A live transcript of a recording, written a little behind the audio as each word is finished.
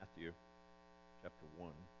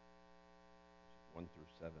1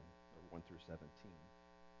 through 7, or 1 through 17.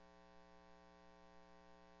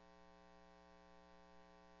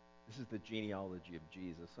 This is the genealogy of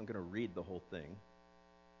Jesus. I'm going to read the whole thing.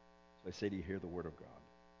 So I say to you, hear the word of God.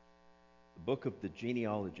 The book of the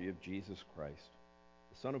genealogy of Jesus Christ,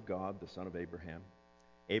 the Son of God, the son of Abraham.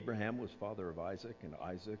 Abraham was father of Isaac, and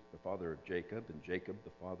Isaac the father of Jacob, and Jacob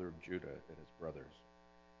the father of Judah and his brothers.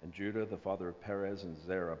 And Judah the father of Perez and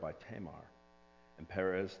Zerah by Tamar. And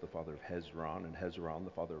Perez the father of Hezron, and Hezron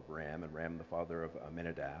the father of Ram, and Ram the father of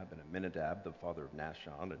Amminadab, and Amminadab the father of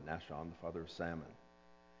Nahshon, and Nahshon the father of Salmon.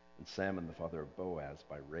 And Salmon the father of Boaz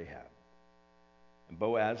by Rahab. And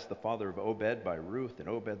Boaz the father of Obed by Ruth, and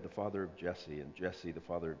Obed the father of Jesse, and Jesse the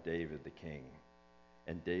father of David the king.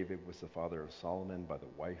 And David was the father of Solomon by the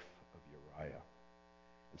wife of Uriah.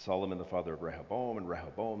 And Solomon the father of Rehoboam, and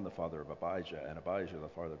Rehoboam the father of Abijah, and Abijah the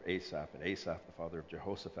father of Asaph, and Asaph the father of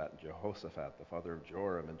Jehoshaphat, and Jehoshaphat the father of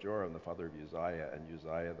Joram, and Joram the father of Uzziah, and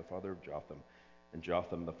Uzziah the father of Jotham, and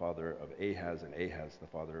Jotham the father of Ahaz, and Ahaz the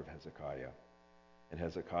father of Hezekiah. And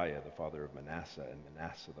Hezekiah the father of Manasseh, and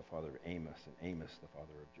Manasseh the father of Amos, and Amos the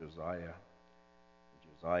father of Josiah, and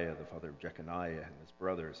Josiah the father of Jeconiah and his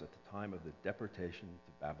brothers at the time of the deportation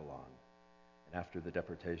to Babylon. And after the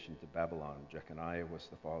deportation to Babylon, Jeconiah was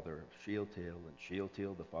the father of Shealtiel, and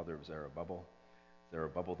Shealtiel the father of Zerubbabel,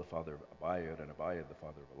 Zerubbabel the father of Abiud, and Abiud the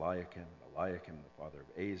father of Eliakim, and Eliakim the father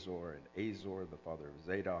of Azor, and Azor the father of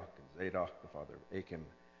Zadok, and Zadok the father of Achim,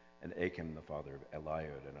 and Achim the father of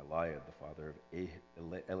Eliud, and Eliud the father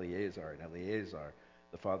of Eleazar, and Eleazar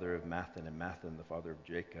the father of Mathan, and Mathan the father of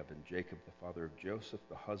Jacob, and Jacob the father of Joseph,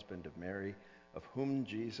 the husband of Mary, of whom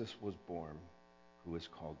Jesus was born, who is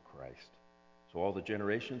called Christ. So all the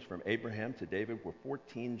generations from Abraham to David were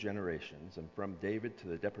 14 generations, and from David to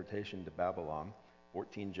the deportation to Babylon,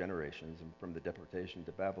 14 generations, and from the deportation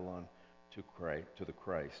to Babylon to the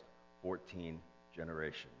Christ, 14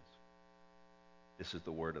 generations. This is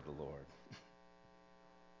the word of the Lord.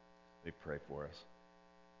 Let me pray for us.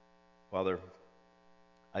 Father,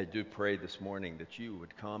 I do pray this morning that you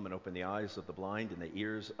would come and open the eyes of the blind and the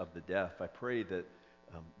ears of the deaf. I pray that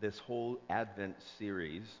this whole Advent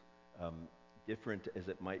series, different as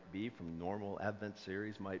it might be from normal Advent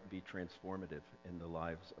series, might be transformative in the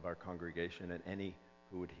lives of our congregation and any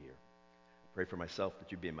who would hear. I pray for myself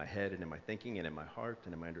that you be in my head and in my thinking and in my heart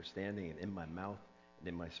and in my understanding and in my mouth and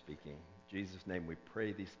in my speaking. In Jesus' name we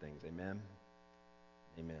pray these things. Amen.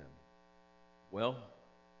 Amen. Well,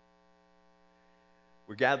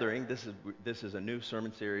 we're gathering. This is a new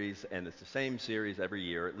sermon series, and it's the same series every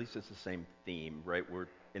year. At least it's the same theme, right? We're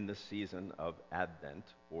in the season of Advent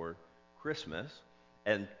or Christmas,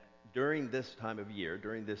 and during this time of year,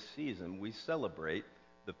 during this season, we celebrate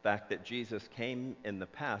the fact that Jesus came in the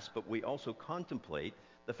past, but we also contemplate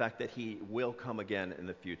the fact that he will come again in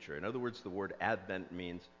the future. In other words, the word Advent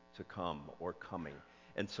means to come or coming.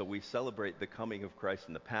 And so we celebrate the coming of Christ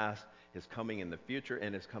in the past, his coming in the future,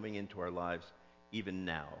 and his coming into our lives even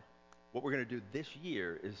now. What we're going to do this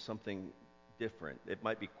year is something different. It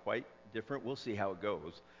might be quite different. We'll see how it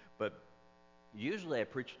goes. But usually I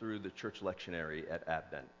preach through the church lectionary at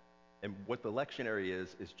Advent. And what the lectionary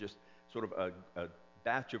is just sort of a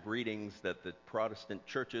batch of readings that the Protestant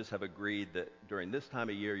churches have agreed that during this time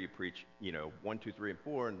of year you preach, 1, 2, 3, and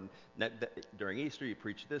 4, and during Easter you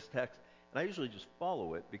preach this text. And I usually just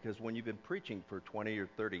follow it because when you've been preaching for 20 or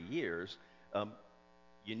 30 years,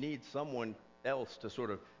 you need someone else to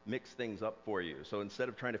sort of mix things up for you. So instead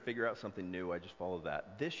of trying to figure out something new, I just follow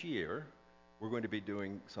that. This year, we're going to be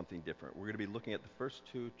doing something different. We're going to be looking at the first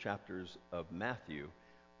 2 chapters of Matthew,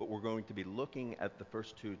 but we're going to be looking at the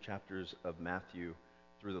first 2 chapters of Matthew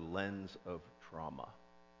through the lens of trauma.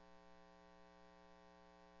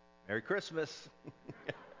 Merry Christmas,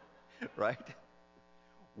 right?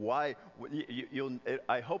 Why?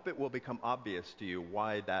 I hope it will become obvious to you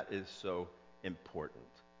why that is so important.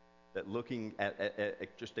 That looking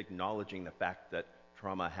at just acknowledging the fact that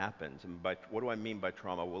trauma happens. And what do I mean by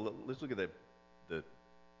trauma? Well, let's look at the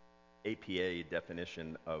APA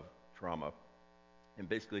definition of trauma. And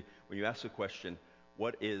basically, when you ask the question,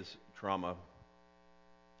 what is trauma?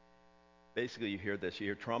 Basically, you hear this. You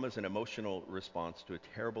hear trauma is an emotional response to a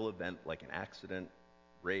terrible event like an accident,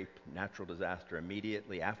 rape, natural disaster.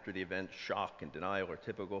 Immediately after the event, shock and denial are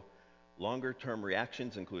typical. Longer-term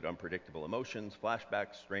reactions include unpredictable emotions,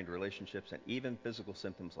 flashbacks, strained relationships, and even physical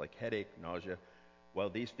symptoms like headache, nausea. While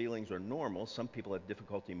these feelings are normal, some people have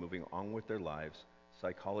difficulty moving on with their lives.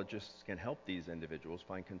 Psychologists can help these individuals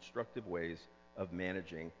find constructive ways of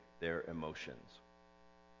managing their emotions.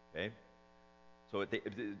 Okay? So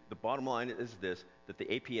the bottom line is this, that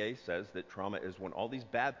the APA says that trauma is when all these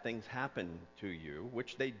bad things happen to you,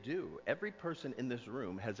 which they do. Every person in this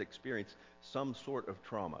room has experienced some sort of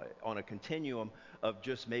trauma on a continuum of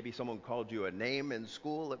just maybe someone called you a name in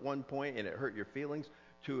school at one point and it hurt your feelings,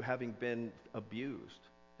 to having been abused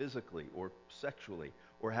physically or sexually,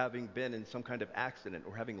 or having been in some kind of accident,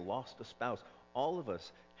 or having lost a spouse. All of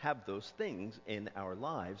us have those things in our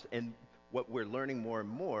lives, and what we're learning more and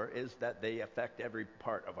more is that they affect every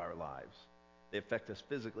part of our lives. They affect us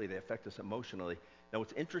physically, they affect us emotionally. Now,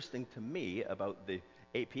 what's interesting to me about the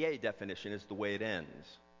APA definition is the way it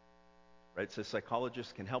ends. Right? It says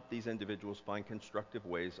psychologists can help these individuals find constructive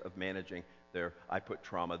ways of managing their, I put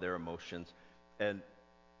trauma, their emotions. And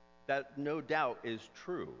that no doubt is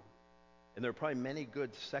true. And there are probably many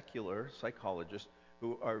good secular psychologists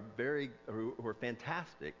who are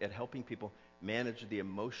fantastic at helping people manage the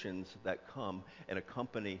emotions that come and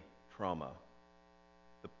accompany trauma.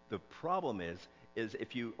 The problem is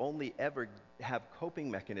if you only ever have coping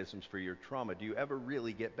mechanisms for your trauma, do you ever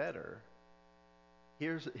really get better?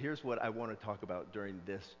 Here's what I want to talk about during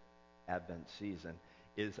this Advent season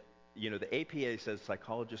is, the APA says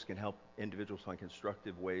psychologists can help individuals find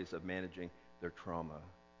constructive ways of managing their trauma.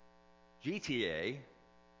 GTA,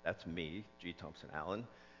 that's me, G. Thompson Allen,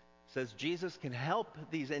 says Jesus can help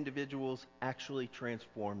these individuals actually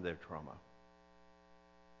transform their trauma.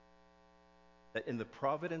 That in the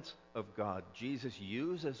providence of God, Jesus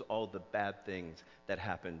uses all the bad things that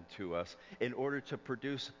happen to us in order to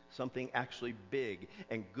produce something actually big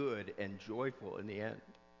and good and joyful in the end.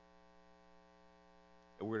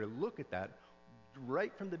 And we're going to look at that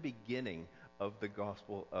right from the beginning of the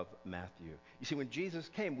Gospel of Matthew. You see, when Jesus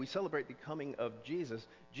came, we celebrate the coming of Jesus.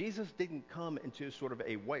 Jesus didn't come into sort of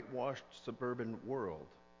a whitewashed suburban world,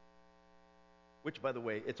 which, by the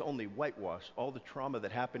way, it's only whitewashed. All the trauma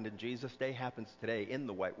that happened in Jesus' day happens today in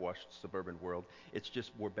the whitewashed suburban world. It's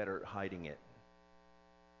just we're better at hiding it.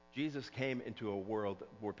 Jesus came into a world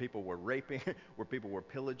where people were raping, where people were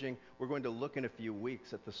pillaging. We're going to look in a few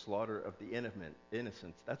weeks at the slaughter of the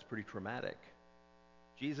innocents. That's pretty traumatic.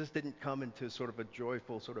 Jesus didn't come into sort of a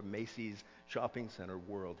joyful sort of Macy's shopping center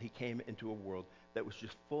world. He came into a world that was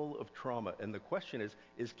just full of trauma. And the question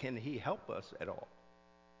is can he help us at all?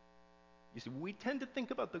 You see, we tend to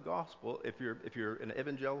think about the gospel, if you're an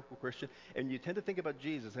evangelical Christian, and you tend to think about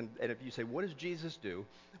Jesus, and if you say, what does Jesus do?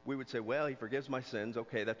 We would say, well, he forgives my sins.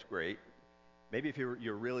 Okay, that's great. Maybe if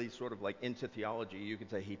you're really sort of like into theology, you could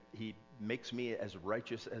say he makes me as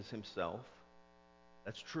righteous as himself.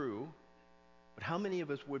 That's true. But how many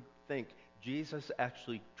of us would think Jesus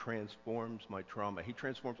actually transforms my trauma? He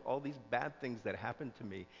transforms all these bad things that happen to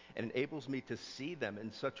me and enables me to see them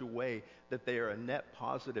in such a way that they are a net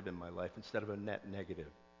positive in my life instead of a net negative.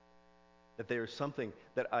 That they are something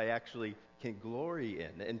that I actually can glory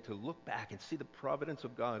in, and to look back and see the providence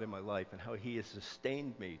of God in my life and how he has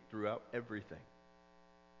sustained me throughout everything.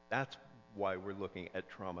 That's why we're looking at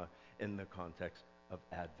trauma in the context of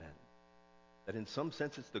Advent. That in some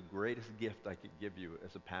sense it's the greatest gift I could give you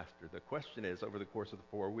as a pastor. The question is, over the course of the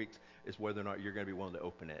 4 weeks, is whether or not you're going to be willing to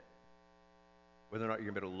open it. Whether or not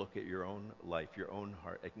you're going to be able to look at your own life, your own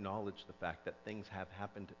heart, acknowledge the fact that things have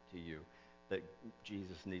happened to you that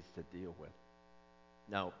Jesus needs to deal with.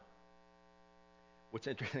 Now, what's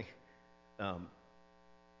interesting,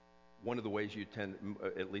 one of the ways you tend,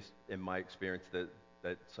 at least in my experience,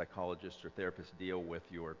 that psychologists or therapists deal with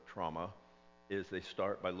your trauma is they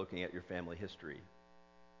start by looking at your family history,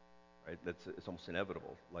 right? It's almost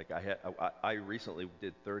inevitable. Like I recently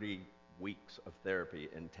did 30 weeks of therapy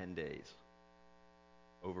in 10 days.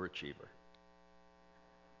 Overachiever.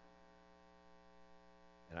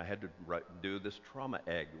 And I had to do this trauma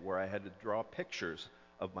egg where I had to draw pictures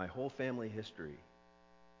of my whole family history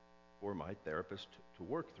for my therapist to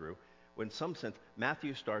work through. When in some sense,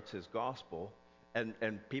 Matthew starts his gospel.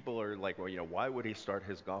 And people are like, well, why would he start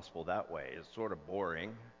his gospel that way? It's sort of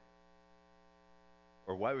boring.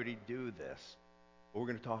 Or why would he do this? Well, we're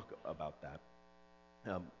going to talk about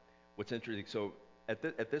that. What's interesting, so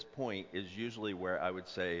at this point is usually where I would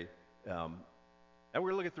say, and we're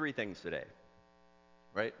going to look at 3 things today,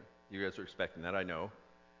 right? You guys are expecting that, I know.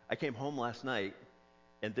 I came home last night,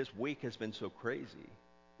 and this week has been so crazy.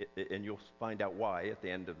 And you'll find out why at the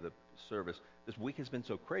end of the service. This week has been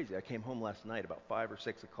so crazy. I came home last night about 5 or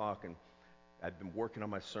 6 o'clock, and I'd been working on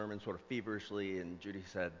my sermon sort of feverishly. And Judy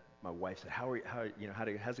said, my wife said,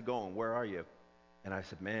 how's it going? Where are you? And I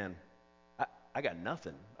said, man, I got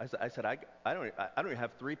nothing. I said, I don't even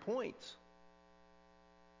have 3 points.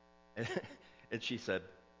 And she said,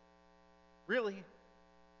 really?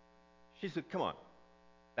 She said, come on,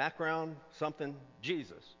 background, something,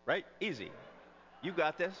 Jesus, right? Easy. You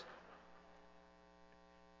got this.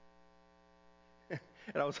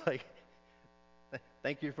 And I was like,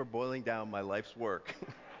 thank you for boiling down my life's work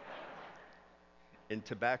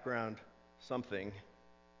into background something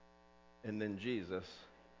and then Jesus.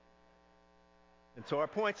 And so our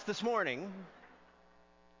points this morning,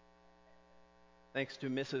 thanks to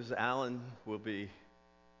Mrs. Allen, will be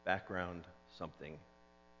background something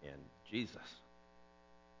and Jesus.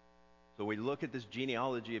 So we look at this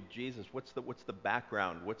genealogy of Jesus. What's the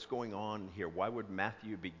background? What's going on here? Why would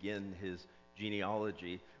Matthew begin his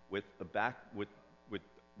genealogy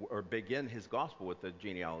or begin his gospel with the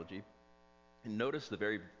genealogy? And notice the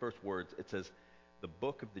very first words. It says, the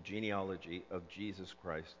book of the genealogy of Jesus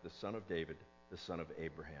Christ, the son of David, the son of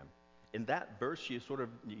Abraham. In that verse,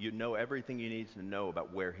 you know everything you need to know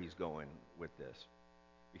about where he's going with this.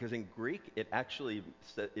 Because in Greek, it actually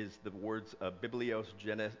is the words Biblios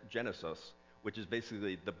Genesis, which is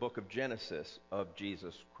basically the book of Genesis of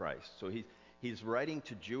Jesus Christ. So he's writing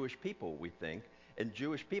to Jewish people, we think, and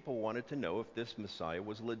Jewish people wanted to know if this Messiah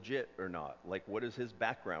was legit or not. Like, what is his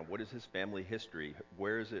background? What is his family history?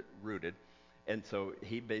 Where is it rooted? And so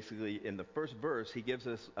he basically, in the first verse, he gives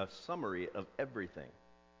us a summary of everything,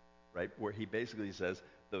 right? Where he basically says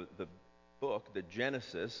the book, the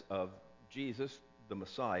Genesis of Jesus, the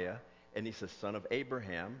Messiah, and he says, son of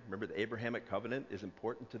Abraham. Remember, the Abrahamic covenant is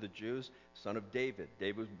important to the Jews. Son of David.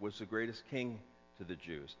 David was the greatest king to the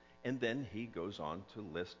Jews. And then he goes on to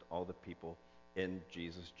list all the people in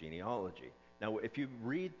Jesus' genealogy. Now, if you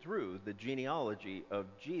read through the genealogy of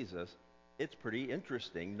Jesus, it's pretty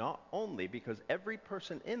interesting, not only because every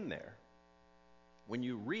person in there, when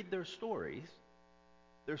you read their stories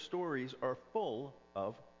are full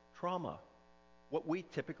of trauma, what we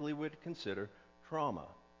typically would consider trauma.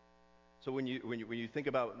 So when you think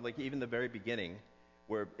about, like, even the very beginning,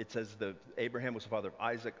 where it says that Abraham was the father of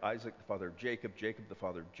Isaac, Isaac the father of Jacob, Jacob the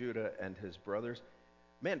father of Judah and his brothers.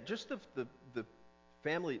 Man, just the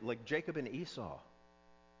family, like Jacob and Esau,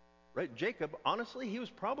 right? Jacob, honestly, he was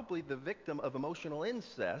probably the victim of emotional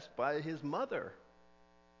incest by his mother,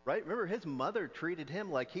 right? Remember, his mother treated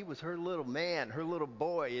him like he was her little man, her little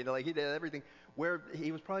boy, like he did everything, where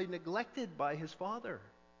he was probably neglected by his father.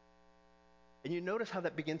 And you notice how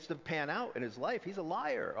that begins to pan out in his life. He's a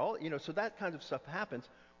liar. So that kind of stuff happens.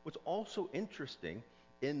 What's also interesting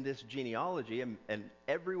in this genealogy, and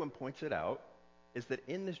everyone points it out, is that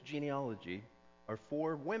in this genealogy are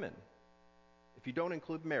 4 women. If you don't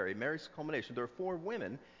include Mary's culmination, there are 4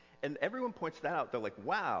 women, and everyone points that out. They're like,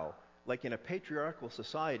 wow, like in a patriarchal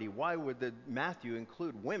society, why would Matthew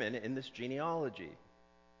include women in this genealogy?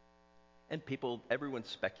 And everyone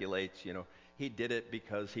speculates, he did it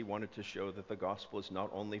because he wanted to show that the gospel is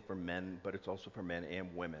not only for men, but it's also for men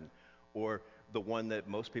and women. Or the one that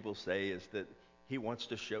most people say is that he wants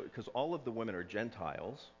to show, because all of the women are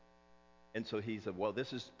Gentiles, and so he said, well,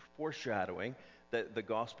 this is foreshadowing that the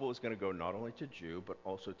gospel is going to go not only to Jew, but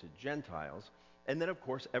also to Gentiles. And then, of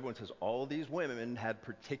course, everyone says all these women had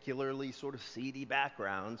particularly sort of seedy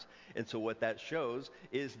backgrounds. And so what that shows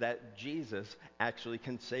is that Jesus actually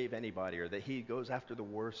can save anybody, or that he goes after the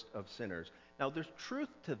worst of sinners. Now, there's truth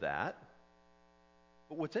to that.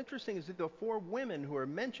 But what's interesting is that the 4 women who are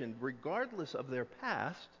mentioned, regardless of their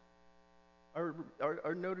past,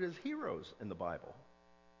 are noted as heroes in the Bible.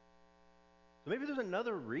 So maybe there's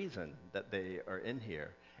another reason that they are in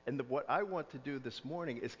here. And what I want to do this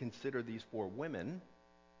morning is consider these 4 women.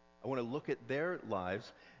 I want to look at their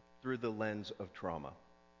lives through the lens of trauma.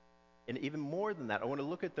 And even more than that, I want to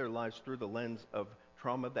look at their lives through the lens of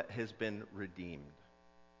trauma that has been redeemed.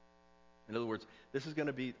 In other words, this is going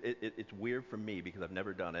to be, it's weird for me because I've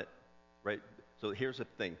never done it, right? So here's the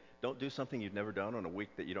thing. Don't do something you've never done on a week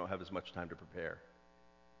that you don't have as much time to prepare.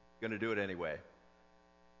 You're going to do it anyway.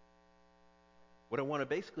 What I want to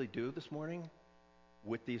basically do this morning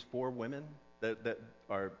with these 4 women that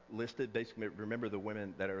are listed, basically, remember the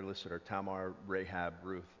women that are listed are Tamar, Rahab,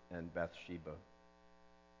 Ruth, and Bathsheba.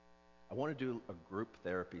 I want to do a group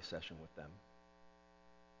therapy session with them.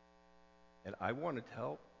 And I want to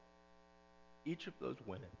tell each of those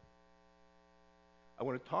women, I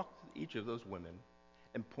want to talk to each of those women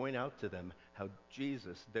and point out to them how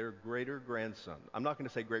Jesus, their greater grandson, I'm not going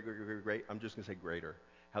to say great, I'm just going to say greater,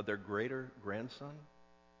 how their greater grandson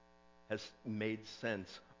has made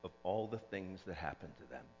sense of all the things that happened to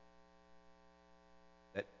them.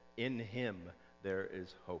 That in him there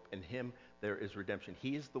is hope. In him there is redemption.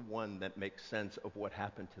 He is the one that makes sense of what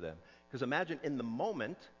happened to them. Because imagine in the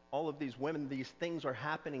moment, all of these women, these things are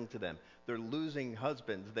happening to them. They're losing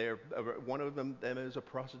husbands. One of them is a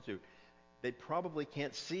prostitute. They probably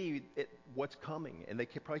can't see what's coming, and they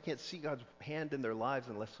probably can't see God's hand in their lives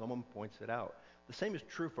unless someone points it out. The same is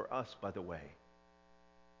true for us, by the way.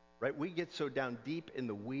 Right? We get so down deep in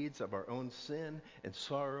the weeds of our own sin and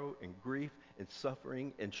sorrow and grief and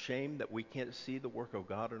suffering and shame that we can't see the work of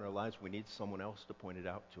God in our lives. We need someone else to point it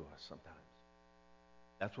out to us sometimes.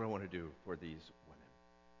 That's what I want to do for these women.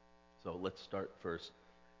 So let's start first.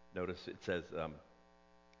 Notice it says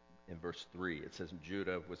in verse 3, it says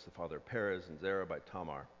Judah was the father of Perez and Zerah by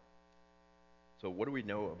Tamar. So what do we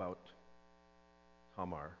know about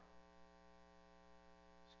Tamar?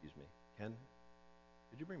 Excuse me. Ken?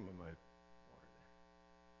 Could you bring my water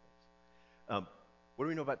there? Thanks. What do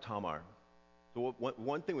we know about Tamar? So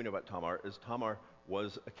one thing we know about Tamar is Tamar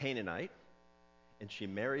was a Canaanite, and she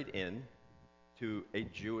married in to a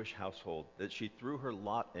Jewish household, that she threw her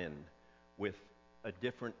lot in with a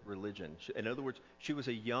different religion. In other words, she was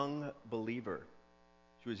a young believer.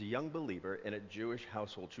 She was a young believer in a Jewish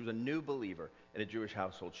household. She was a new believer in a Jewish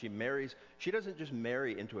household. She doesn't just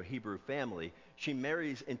marry into a Hebrew family. She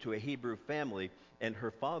marries into a Hebrew family, and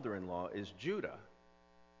her father-in-law is Judah.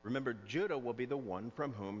 Remember, Judah will be the one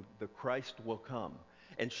from whom the Christ will come.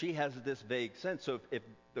 And she has this vague sense. So if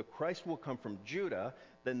the Christ will come from Judah,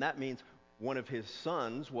 then that means one of his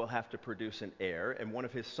sons will have to produce an heir, and one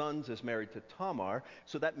of his sons is married to Tamar,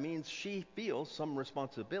 so that means she feels some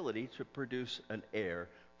responsibility to produce an heir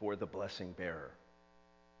for the blessing bearer.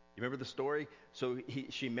 You remember the story? So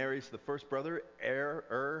she marries the first brother,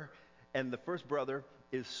 and the first brother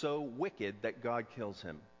is so wicked that God kills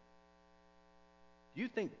him. Do you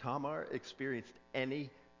think Tamar experienced any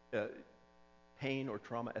pain or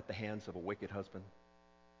trauma at the hands of a wicked husband?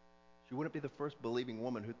 She wouldn't be the first believing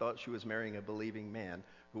woman who thought she was marrying a believing man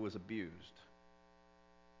who was abused.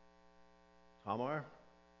 Tamar,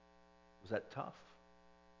 was that tough?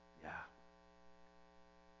 Yeah.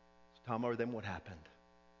 So Tamar, then what happened?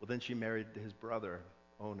 Well, then she married his brother,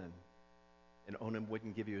 Onan. And Onan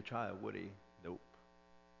wouldn't give you a child, would he? Nope.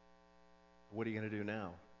 What are you going to do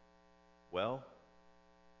now? Well,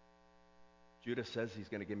 Judah says he's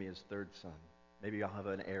going to give me his third son. Maybe I'll have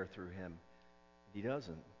an heir through him. He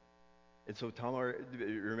doesn't. And so Tamar,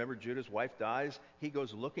 remember Judah's wife dies. He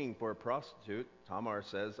goes looking for a prostitute. Tamar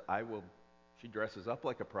says, I will. She dresses up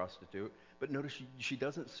like a prostitute. But notice she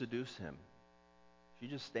doesn't seduce him. She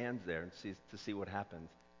just stands there and sees to see what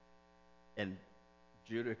happens. And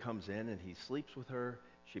Judah comes in and he sleeps with her.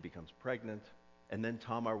 She becomes pregnant. And then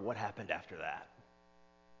Tamar, what happened after that?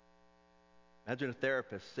 Imagine a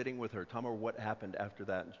therapist sitting with her. Tamar, what happened after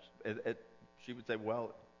that? And she would say,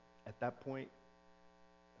 well, at that point,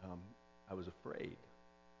 I was afraid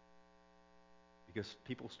because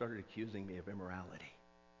people started accusing me of immorality.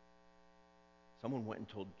 Someone went and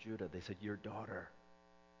told Judah, they said, your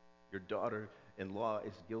daughter-in-law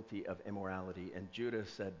is guilty of immorality. And Judah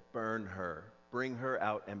said, burn her, bring her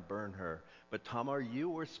out and burn her. But Tamar, you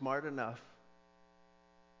were smart enough.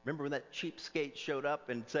 Remember when that cheapskate showed up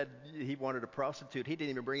and said he wanted a prostitute? He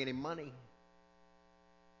didn't even bring any money.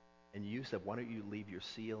 And you said, why don't you leave your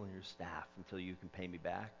seal and your staff until you can pay me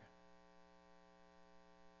back?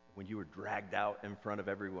 When you were dragged out in front of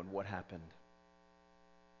everyone, what happened?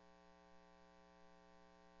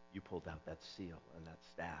 You pulled out that seal and that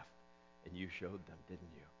staff, and you showed them,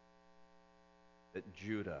 didn't you? That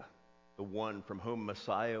Judah, the one from whom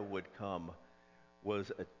Messiah would come,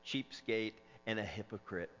 was a cheapskate and a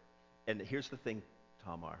hypocrite. And here's the thing,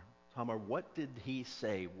 Tamar. Tamar, what did he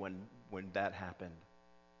say when that happened?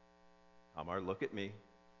 Tamar, look at me.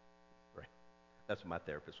 Right. That's what my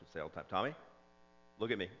therapist would say all the time. Tommy,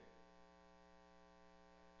 look at me.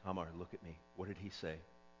 Tamar, look at me. What did he say?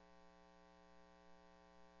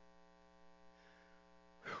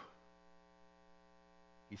 Whew.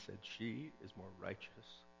 He said, she is more righteous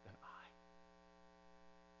than I.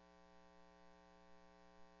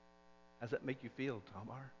 How does that make you feel,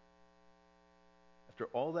 Tamar? After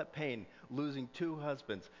all that pain, losing two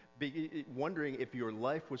husbands, wondering if your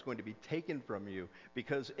life was going to be taken from you,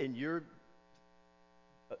 because in your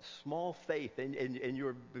small faith, in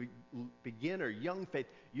your beginner, young faith,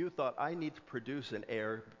 you thought, I need to produce an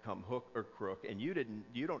heir, come hook or crook, and you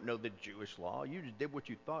don't know the Jewish law. You just did what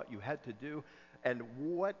you thought you had to do. And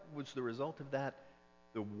what was the result of that?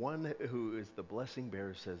 The one who is the blessing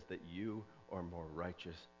bearer says that you are more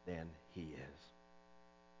righteous than he is.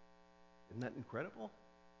 Isn't that incredible?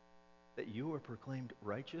 That you are proclaimed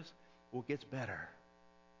righteous? Well, it gets better.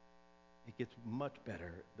 It gets much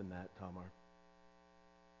better than that, Tamar.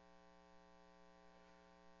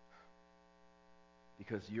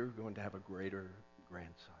 Because you're going to have a greater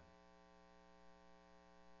grandson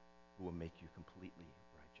who will make you completely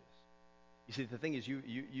righteous. You see, the thing is,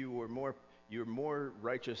 you're more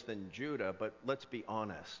righteous than Judah, but let's be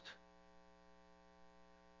honest.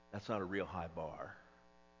 That's not a real high bar.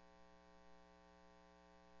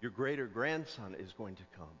 Your greater grandson is going to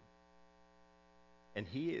come, and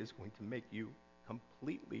he is going to make you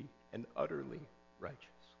completely and utterly righteous.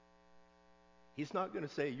 He's not going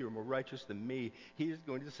to say, you're more righteous than me. He is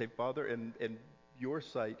going to say, Father, in your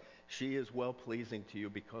sight, she is well-pleasing to you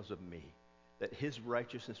because of me. That his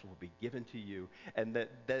righteousness will be given to you, and that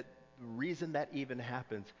the reason that even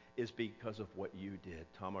happens is because of what you did.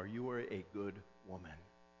 Tamar, you are a good woman.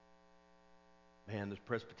 Man, the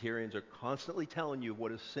Presbyterians are constantly telling you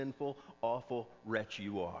what a sinful, awful wretch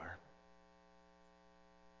you are.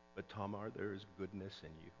 But Tamar, there is goodness in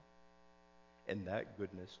you. And that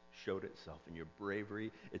goodness showed itself in your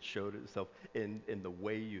bravery. It showed itself in the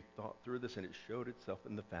way you thought through this, and it showed itself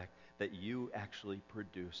in the fact that you actually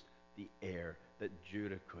produced the heir that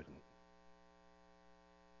Judah couldn't.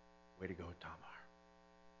 Way to go, Tamar.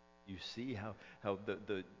 You see how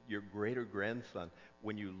your greater grandson,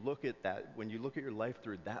 when you look at that, when you look at your life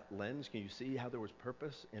through that lens, can you see how there was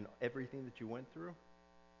purpose in everything that you went through?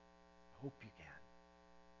 I hope you can.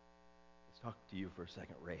 Let's talk to you for a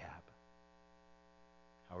second, Rahab.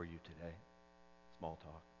 How are you today? Small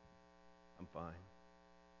talk. I'm fine.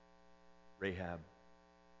 Rahab,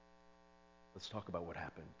 let's talk about what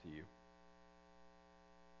happened to you.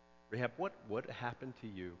 Rahab, what happened to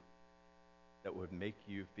you that would make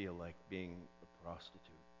you feel like being a prostitute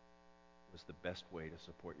was the best way to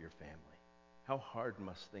support your family? How hard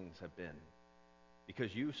must things have been?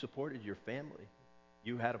 Because you supported your family.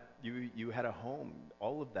 You had a home.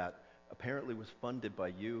 All of that apparently was funded by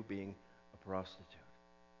you being a prostitute.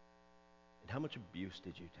 And how much abuse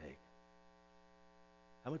did you take?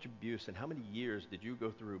 How much abuse and how many years did you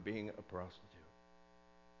go through being a prostitute?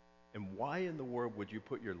 And why in the world would you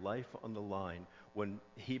put your life on the line when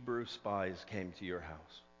Hebrew spies came to your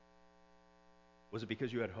house? Was it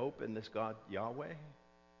because you had hope in this God, Yahweh?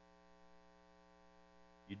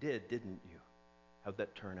 You did, didn't you? How'd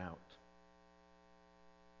that turn out?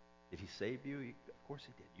 Did he save you? Of course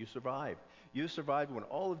he did. You survived. You survived when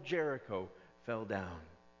all of Jericho fell down.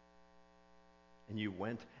 And you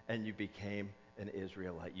went and you became an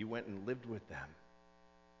Israelite. You went and lived with them.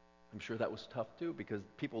 I'm sure that was tough too, because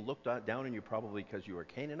people looked down on you probably because you were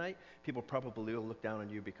Canaanite. People probably looked down on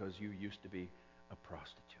you because you used to be a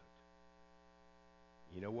prostitute.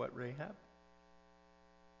 You know what, Rahab?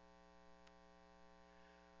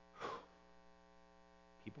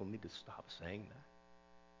 People need to stop saying that.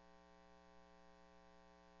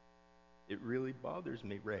 It really bothers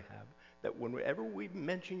me, Rahab, that whenever we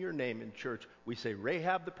mention your name in church, we say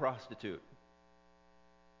Rahab the prostitute.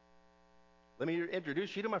 Let me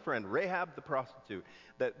introduce you to my friend, Rahab the prostitute,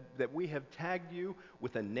 that we have tagged you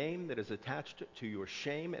with a name that is attached to your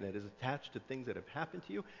shame and it is attached to things that have happened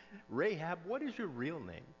to you. Rahab, what is your real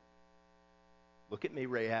name? Look at me,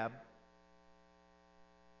 Rahab.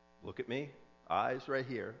 Look at me. Eyes right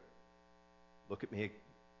here. Look at me.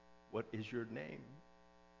 What is your name?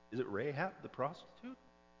 Is it Rahab the prostitute?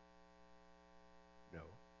 No.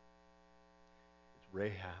 It's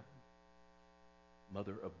Rahab,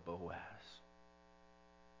 mother of Boaz,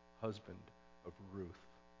 husband of Ruth.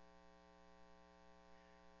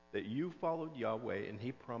 That you followed Yahweh and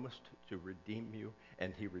he promised to redeem you,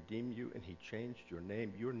 and he redeemed you and he changed your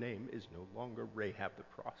name. Your name is no longer Rahab the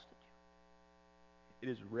prostitute. It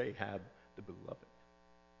is Rahab the beloved.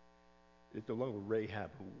 It is no longer Rahab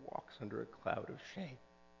who walks under a cloud of shame.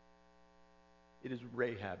 It is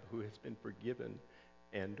Rahab who has been forgiven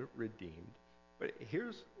and redeemed. But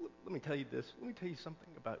let me tell you this. Let me tell you something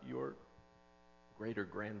about your greater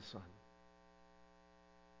grandson.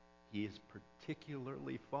 He is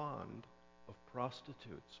particularly fond of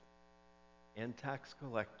prostitutes and tax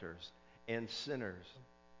collectors and sinners.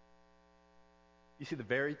 You see, the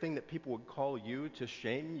very thing that people would call you to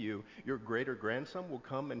shame you, your greater grandson will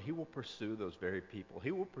come and he will pursue those very people.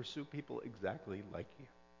 He will pursue people exactly like you.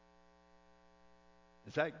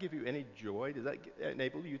 Does that give you any joy? Does that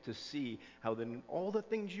enable you to see how then all the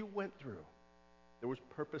things you went through, there was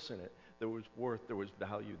purpose in it, there was worth, there was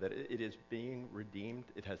value, that it is being redeemed,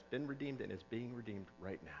 it has been redeemed and is being redeemed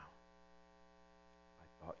right now?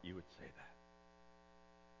 I thought you would say that.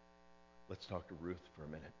 Let's talk to Ruth for a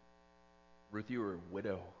minute. Ruth, you were a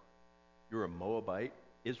widow. You were a Moabite.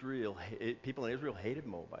 People in Israel hated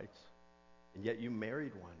Moabites, and yet you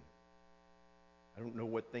married one. I don't know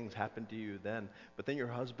what things happened to you then, but then your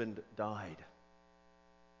husband died.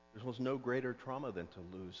 There was no greater trauma than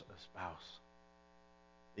to lose a spouse.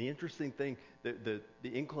 The interesting thing, the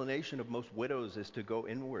inclination of most widows is to go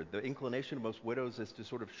inward. The inclination of most widows is to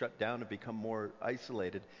sort of shut down and become more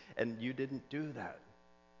isolated, and you didn't do that.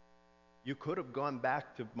 You could have gone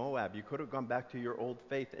back to Moab. You could have gone back to your old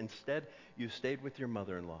faith. Instead, you stayed with your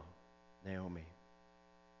mother-in-law, Naomi.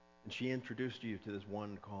 And she introduced you to this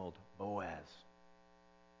one called Boaz.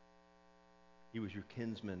 He was your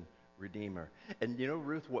kinsman redeemer. And you know,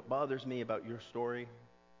 Ruth, what bothers me about your story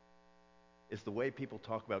is the way people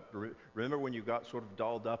talk about. Remember when you got sort of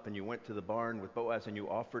dolled up and you went to the barn with Boaz and you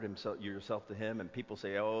offered yourself to him, and people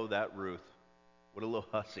say, "Oh, that Ruth, what a little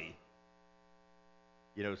hussy."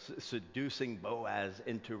 You know, seducing Boaz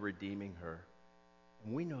into redeeming her.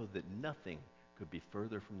 And we know that nothing could be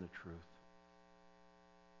further from the truth.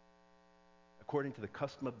 According to the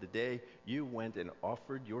custom of the day, you went and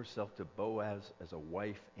offered yourself to Boaz as a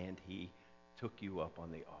wife, and he took you up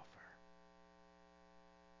on the offer.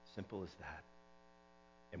 Simple as that.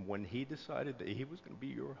 And when he decided that he was going to be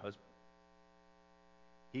your husband,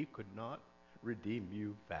 he could not redeem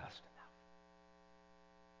you fast enough.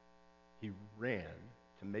 He ran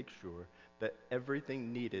to make sure that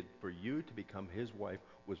everything needed for you to become his wife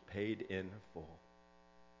was paid in full.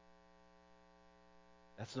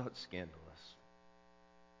 That's not scandalous.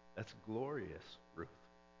 That's glorious, Ruth.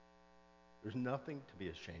 There's nothing to be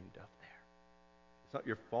ashamed of there. It's not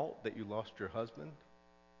your fault that you lost your husband.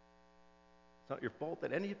 It's not your fault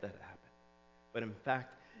that any of that happened. But in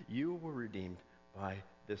fact, you were redeemed by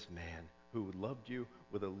this man who loved you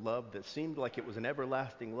with a love that seemed like it was an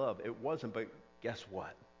everlasting love. It wasn't, but guess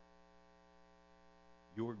what?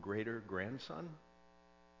 Your greater grandson,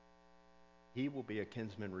 he will be a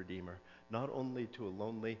kinsman redeemer, not only to a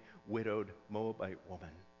lonely, widowed Moabite woman,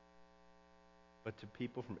 but to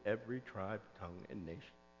people from every tribe, tongue, and nation.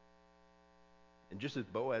 And just as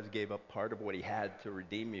Boaz gave up part of what he had to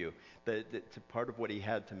redeem you, part of what he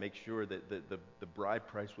had to make sure that the bride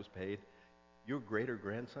price was paid, your greater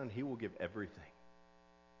grandson, he will give everything.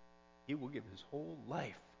 He will give his whole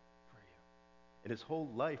life for you, and his whole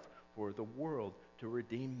life for the world to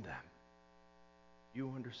redeem them.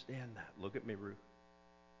 You understand that? Look at me, Ruth.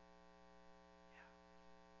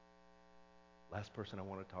 Yeah. Last person I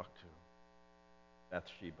want to talk to,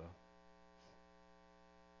 Bathsheba.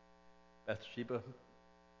 Bathsheba,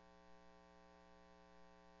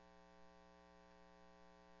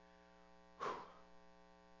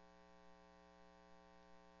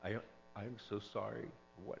 I'm so sorry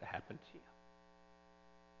for what happened to you.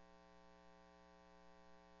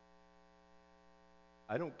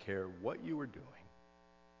 I don't care what you were doing.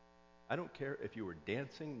 I don't care if you were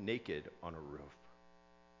dancing naked on a roof.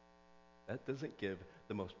 That doesn't give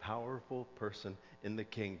the most powerful person in the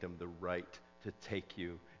kingdom the right to take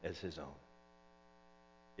you as his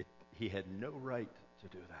own. He had no right to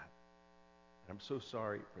do that. And I'm so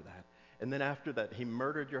sorry for that. And then after that, he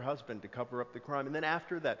murdered your husband to cover up the crime. And then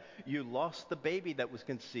after that, you lost the baby that was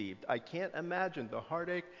conceived. I can't imagine the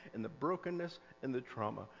heartache and the brokenness and the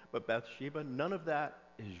trauma. But Bathsheba, none of that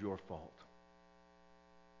is your fault.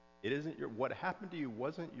 It isn't what happened to you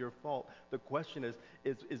wasn't your fault. The question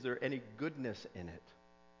is there any goodness in it?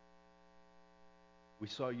 We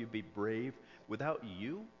saw you be brave. Without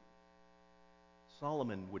you,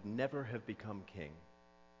 Solomon would never have become king.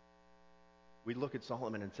 We look at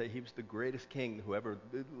Solomon and say he was the greatest king who ever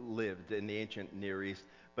lived in the ancient Near East,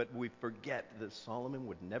 but we forget that Solomon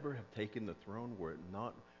would never have taken the throne were it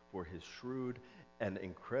not for his shrewd and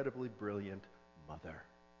incredibly brilliant mother.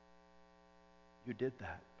 You did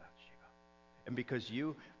that, Bathsheba. And because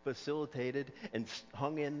you facilitated and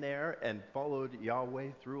hung in there and followed Yahweh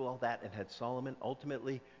through all that and had Solomon,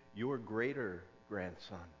 ultimately your greater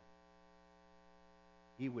grandson,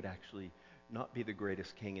 he would actually not be the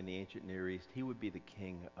greatest king in the ancient Near East. He would be the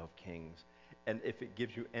king of kings. And if it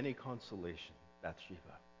gives you any consolation,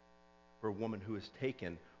 Bathsheba, for a woman who is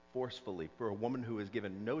taken forcefully, for a woman who is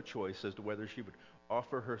given no choice as to whether she would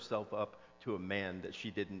offer herself up to a man that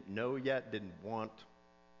she didn't know yet, didn't want,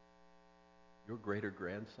 your greater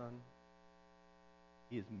grandson,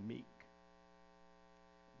 he is meek,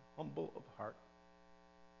 humble of heart.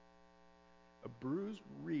 A bruised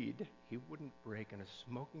reed he wouldn't break, and a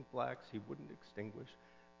smoking flax he wouldn't extinguish.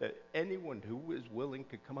 That anyone who is willing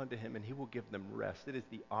could come unto him, and he will give them rest. It is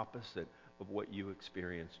the opposite of what you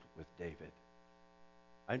experienced with David.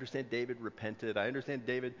 I understand David repented. I understand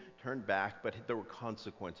David turned back, but there were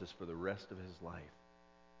consequences for the rest of his life.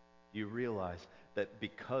 You realize that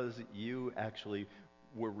because you actually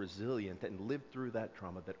were resilient and lived through that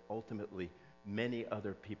trauma, that ultimately many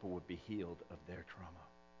other people would be healed of their trauma.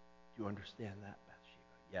 Do you understand that,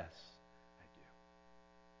 Bathsheba? Yes, I do.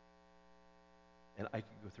 And I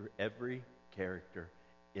could go through every character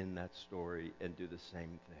in that story and do the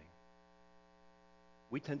same thing.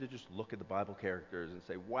 We tend to just look at the Bible characters and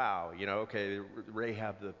say, wow, okay,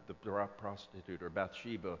 Rahab the prostitute, or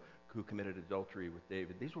Bathsheba who committed adultery with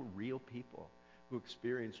David. These were real people who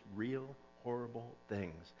experienced real horrible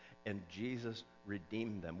things, and Jesus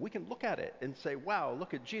redeemed them. We can look at it and say, wow,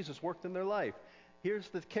 look at Jesus worked in their life. Here's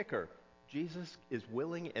the kicker. Jesus is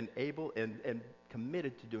willing and able and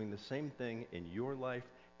committed to doing the same thing in your life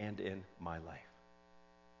and in my life.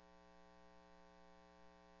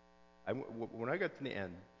 When I got to the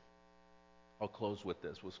end, I'll close with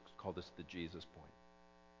this. We'll call this the Jesus point.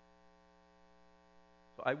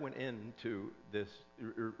 So I went into this.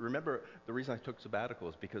 Remember, the reason I took sabbatical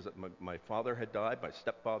is because my father had died, my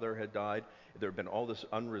stepfather had died. There had been all this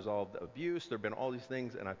unresolved abuse. There had been all these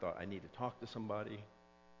things, and I thought, I need to talk to somebody.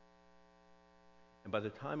 And by the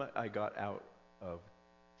time I got out of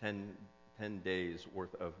 10 days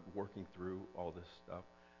worth of working through all this stuff,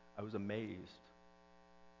 I was amazed.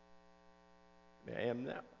 I am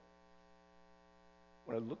now.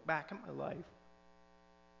 When I look back at my life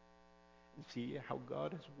and see how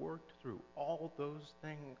God has worked through all those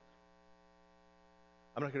things.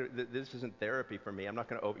 I'm not going to, this isn't therapy for me. I'm not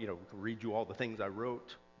going to, read you all the things I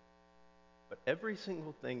wrote. But every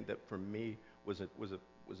single thing that for me was a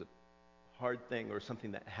hard thing or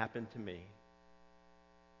something that happened to me,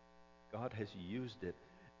 God has used it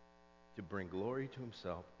to bring glory to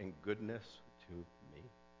himself and goodness to me.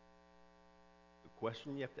 The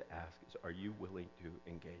question you have to ask is, are you willing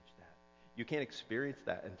to engage that? You can't experience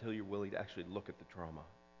that until you're willing to actually look at the trauma.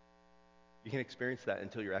 You can't experience that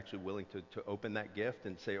until you're actually willing to open that gift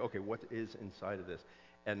and say, okay, what is inside of this?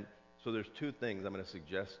 And so there's two things I'm going to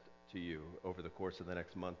suggest to you over the course of the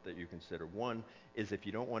next month that you consider. One is, if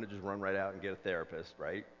you don't want to just run right out and get a therapist,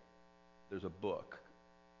 right? There's a book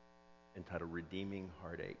entitled Redeeming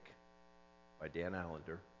Heartache by Dan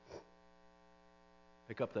Allender.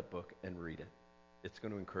 Pick up that book and read it. It's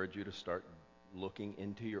going to encourage you to start looking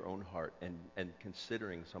into your own heart and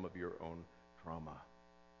considering some of your own trauma.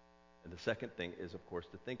 And the second thing is, of course,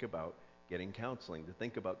 to think about getting counseling, to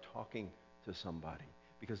think about talking to somebody.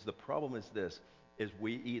 Because the problem is this, is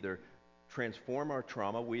we either transform our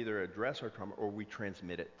trauma, we either address our trauma, or we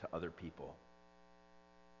transmit it to other people.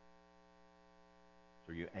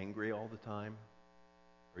 So are you angry all the time?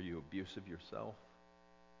 Are you abusive yourself?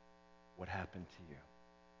 What happened to you?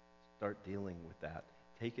 Start dealing with that.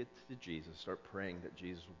 Take it to Jesus. Start praying that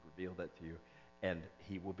Jesus will reveal that to you, and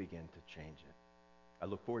he will begin to change it. I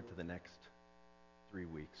look forward to the next 3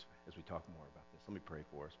 weeks as we talk more about this. Let me pray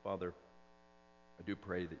for us. Father, I do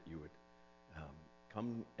pray that you would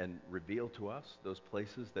come and reveal to us those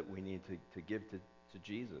places that we need to give to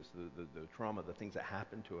Jesus, the trauma, the things that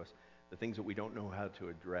happen to us, the things that we don't know how to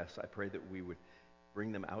address. I pray that we would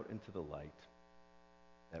bring them out into the light,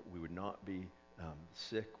 that we would not be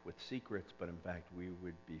sick with secrets, but in fact we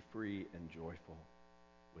would be free and joyful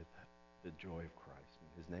with the joy of Christ.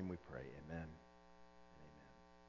 In his name we pray, amen.